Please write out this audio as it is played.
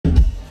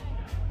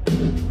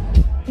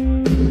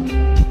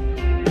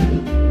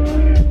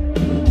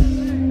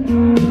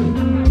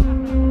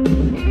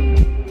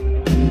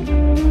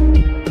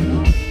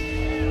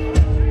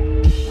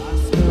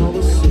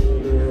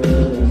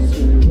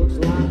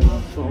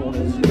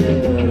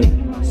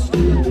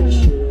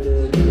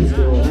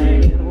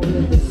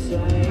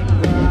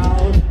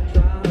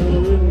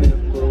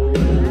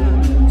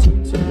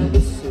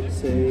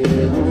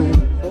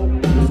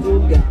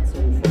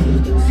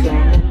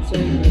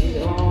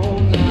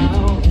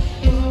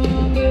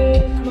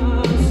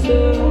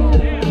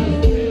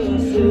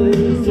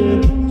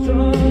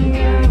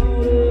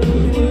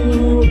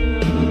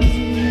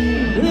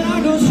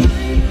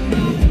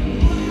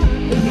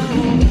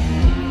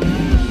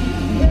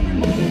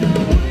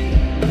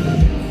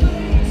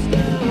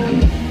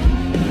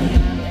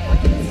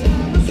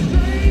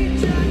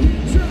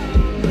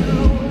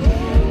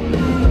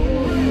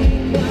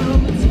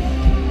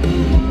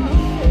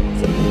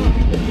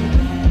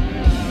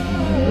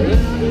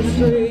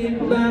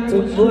back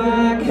to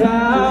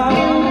Blackout.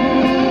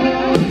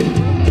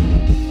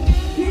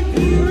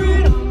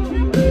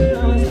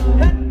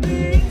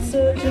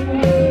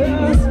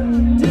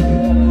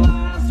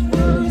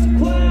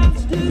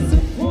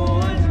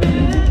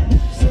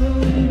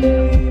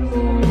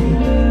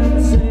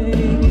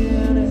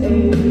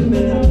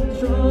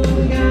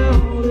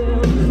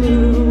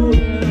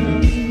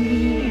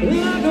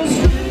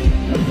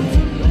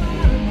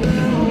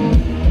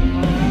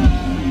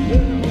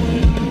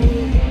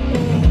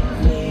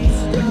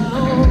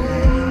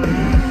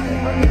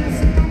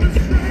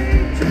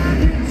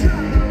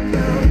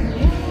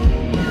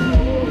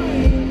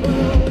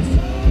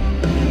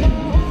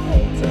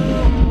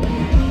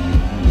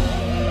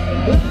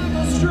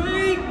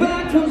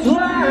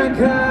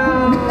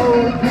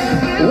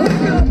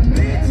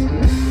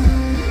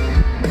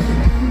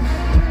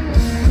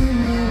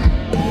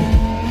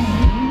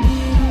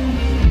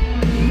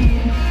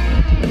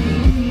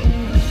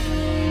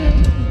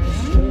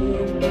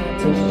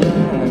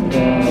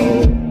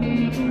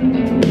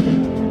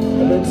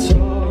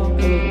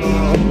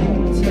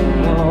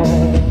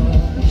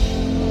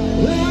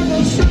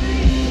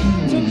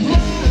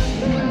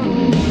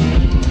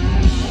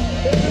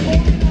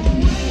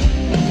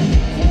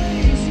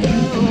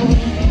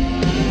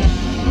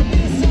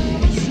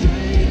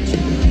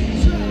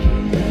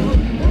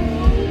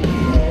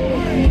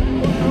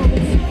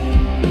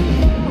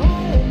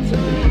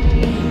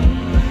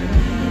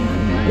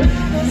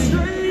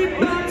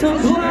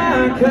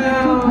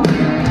 Blackout.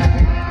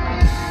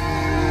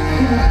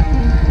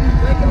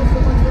 Thank y'all so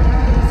much for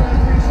having us. I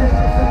appreciate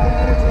your fucking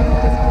energy and all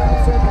this crowd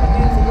surfing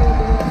hands a little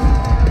bit.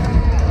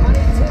 I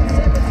need 10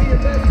 seconds of your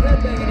best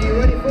headbanging. Are you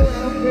ready for it?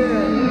 I don't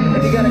care.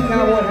 If you got a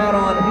cowboy hat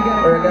on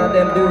or a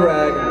goddamn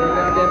do-rag,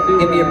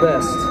 give me your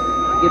best.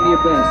 Give me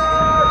your best.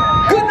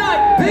 Good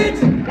night, bitch!